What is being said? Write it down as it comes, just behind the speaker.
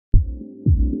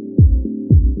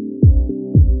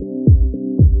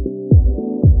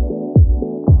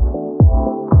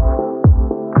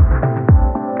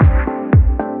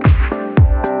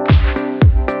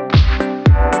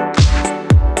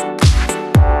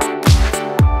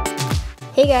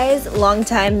Hey guys, long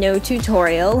time no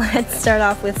tutorial. Let's start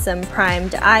off with some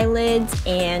primed eyelids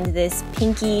and this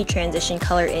pinky transition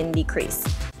color in the crease.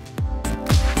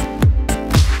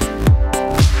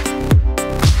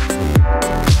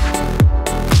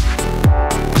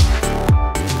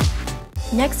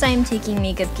 Next I'm taking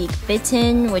MakeupGeek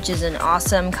Bitten, which is an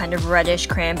awesome kind of reddish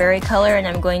cranberry color, and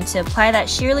I'm going to apply that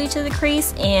sheerly to the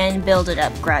crease and build it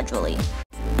up gradually.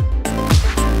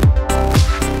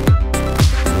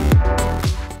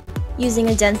 Using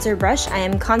a denser brush, I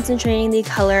am concentrating the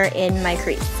color in my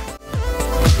crease.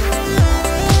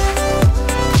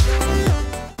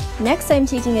 Next I'm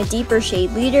taking a deeper shade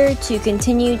leader to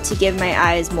continue to give my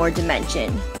eyes more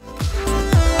dimension.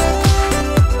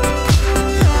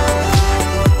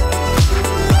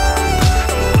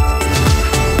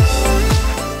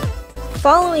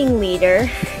 Following leader,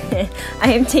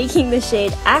 I am taking the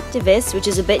shade Activist, which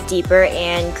is a bit deeper,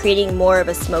 and creating more of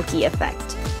a smoky effect.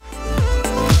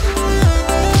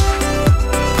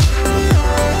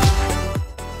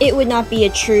 It would not be a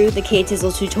true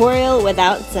thekatizzzle tutorial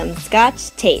without some Scotch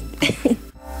tape.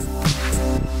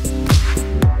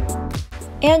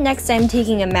 And next I'm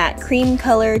taking a matte cream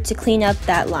color to clean up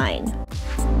that line.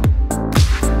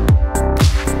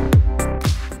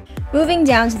 Moving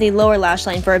down to the lower lash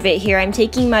line for a bit here, I'm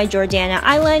taking my Jordana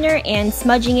eyeliner and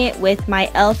smudging it with my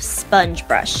e.l.f. sponge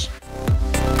brush.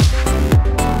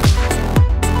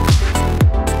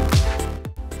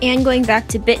 And going back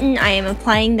to Bitten, I am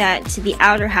applying that to the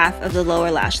outer half of the lower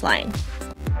lash line.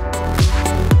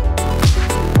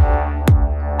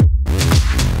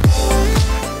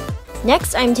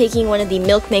 Next, I'm taking one of the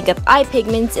Milk Makeup eye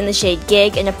pigments in the shade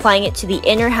Gig and applying it to the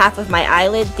inner half of my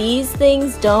eyelid. These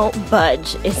things don't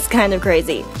budge. It's kind of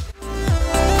crazy.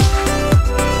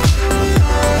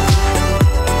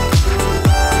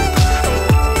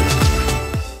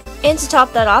 And to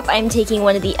top that off, I'm taking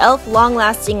one of the e.l.f.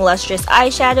 long-lasting lustrous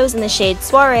eyeshadows in the shade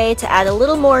Soiree to add a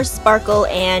little more sparkle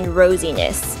and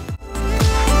rosiness.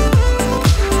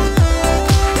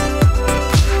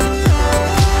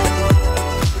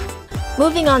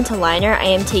 Moving on to liner, I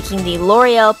am taking the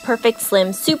L'Oreal Perfect Slim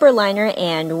Superliner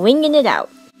and winging it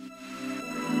out.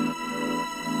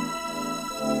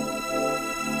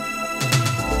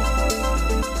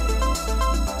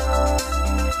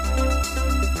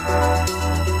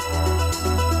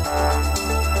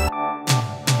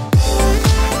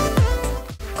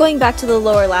 Going back to the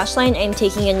lower lash line, I'm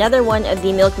taking another one of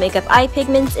the Milk Makeup eye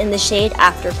pigments in the shade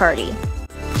After Party.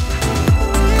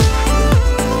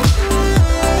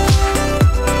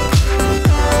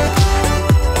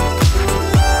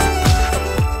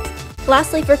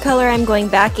 Lastly, for color, I'm going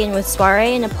back in with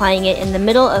Soiree and applying it in the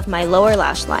middle of my lower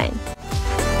lash line.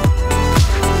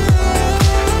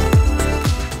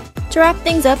 To wrap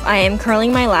things up, I am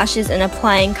curling my lashes and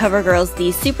applying CoverGirl's The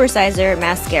Supersizer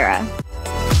Mascara.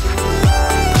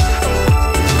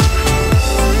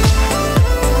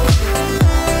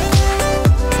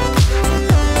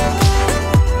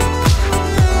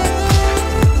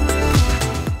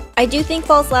 I do think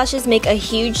false lashes make a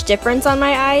huge difference on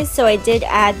my eyes, so I did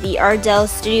add the Ardell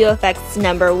Studio Effects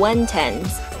number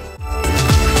 110s.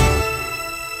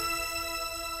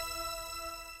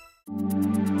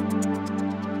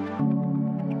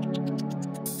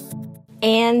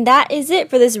 And that is it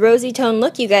for this rosy tone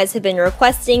look you guys have been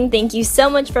requesting. Thank you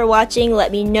so much for watching.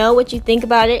 Let me know what you think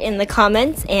about it in the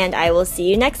comments, and I will see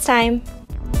you next time.